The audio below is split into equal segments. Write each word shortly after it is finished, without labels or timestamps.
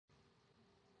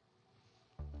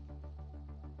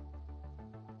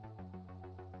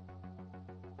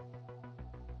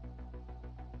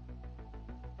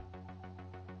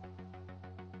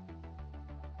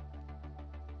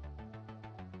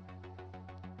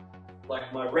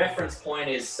like my reference point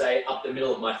is, say, up the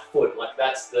middle of my foot. Like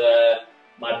that's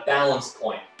my balance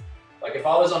point. Like if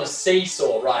I was on a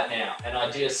seesaw right now and I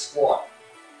did a squat,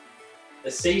 the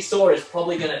seesaw is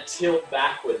probably going to tilt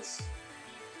backwards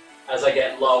as I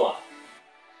get lower,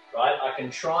 right? I can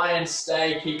try and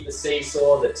keep the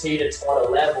seesaw, the teeter-totter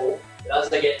level, but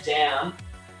as I get down,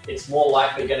 it's more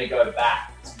likely going to go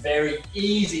back. It's very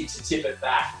easy to tip it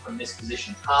back from this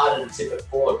position, harder to tip it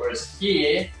forward. Whereas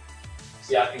here,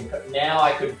 see, I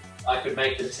could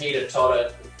make the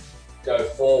teeter-totter go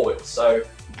forward. So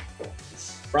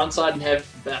front side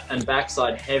and back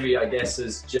side heavy, I guess,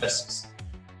 is just,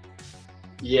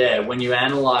 yeah, when you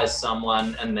analyze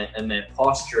someone and their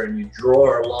posture and you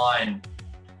draw a line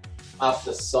up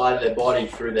the side of their body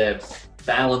through their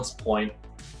balance point,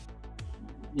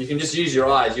 you can just use your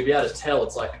eyes. You'll be able to tell.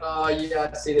 It's like, oh yeah,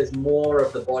 I see there's more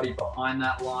of the body behind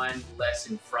that line, less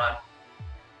in front.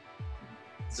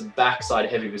 It's a backside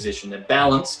heavy position. They're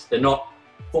balanced, they're not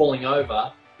falling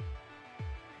over,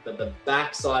 but the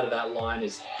back side of that line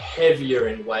is heavier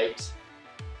in weight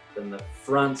than the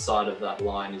front side of that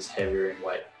line is heavier in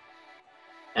weight.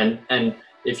 And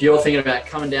if you're thinking about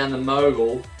coming down the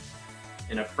mogul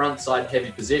in a front side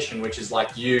heavy position, which is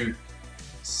like you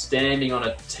standing on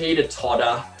a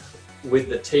teeter-totter with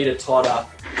the teeter-totter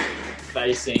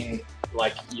facing,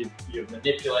 like you've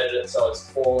manipulated it so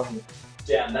it's falling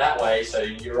down that way, so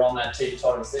you're on that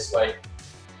teeter-totter this way,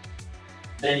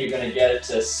 then you're going to get it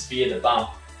to spear the bump.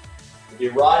 If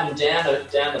you're riding down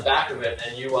the back of it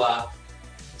and you are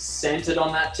centered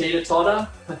on that teeter-totter,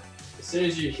 as soon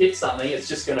as you hit something, it's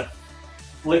just going to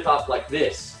flip up like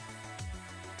this.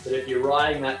 But if you're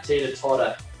riding that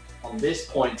teeter-totter on this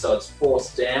point, so it's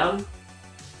forced down,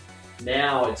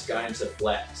 now it's going to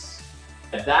flex.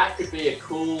 And that could be a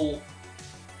cool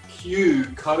cue,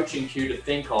 coaching cue to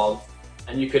think of.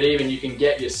 And you can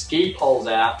get your ski poles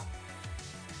out,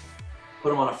 put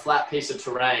them on a flat piece of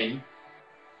terrain,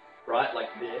 right,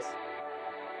 like this.